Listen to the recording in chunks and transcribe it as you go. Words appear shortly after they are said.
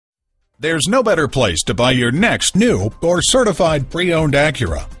There's no better place to buy your next new or certified pre-owned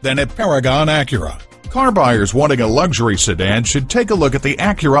Acura than at Paragon Acura. Car buyers wanting a luxury sedan should take a look at the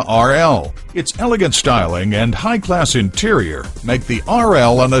Acura RL. Its elegant styling and high-class interior make the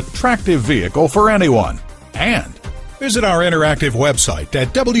RL an attractive vehicle for anyone. And visit our interactive website at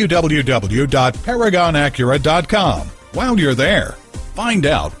www.paragonacura.com. While you're there, find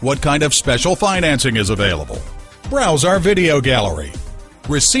out what kind of special financing is available. Browse our video gallery.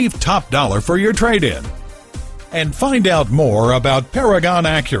 Receive top dollar for your trade-in. And find out more about Paragon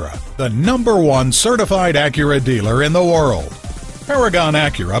Acura, the #1 certified Acura dealer in the world. Paragon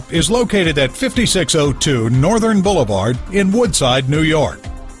Acura is located at 5602 Northern Boulevard in Woodside, New York.